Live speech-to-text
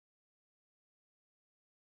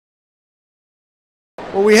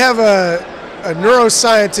Well, we have a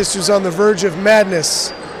neuroscientist who's on the verge of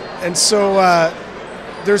madness, and so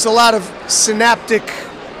there's a lot of synaptic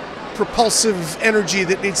propulsive energy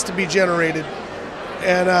that needs to be generated,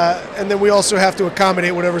 and then we also have to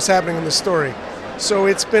accommodate whatever's happening in the story. So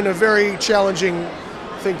it's been a very challenging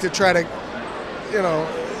thing to try to,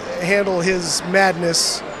 handle his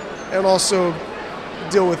madness and also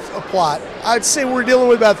deal with a plot. I'd say we're dealing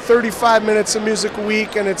with about 35 minutes of music a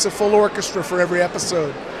week, and it's a full orchestra for every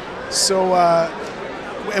episode. So,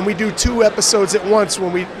 and we do 2 episodes at once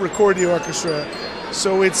when we record the orchestra.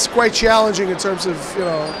 So it's quite challenging in terms of,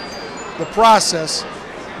 the process,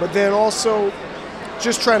 but then also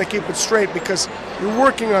just trying to keep it straight because you're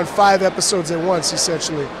working on 5 episodes at once,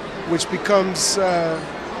 essentially, which becomes a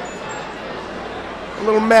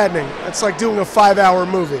little maddening. It's like doing a 5-hour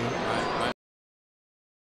movie.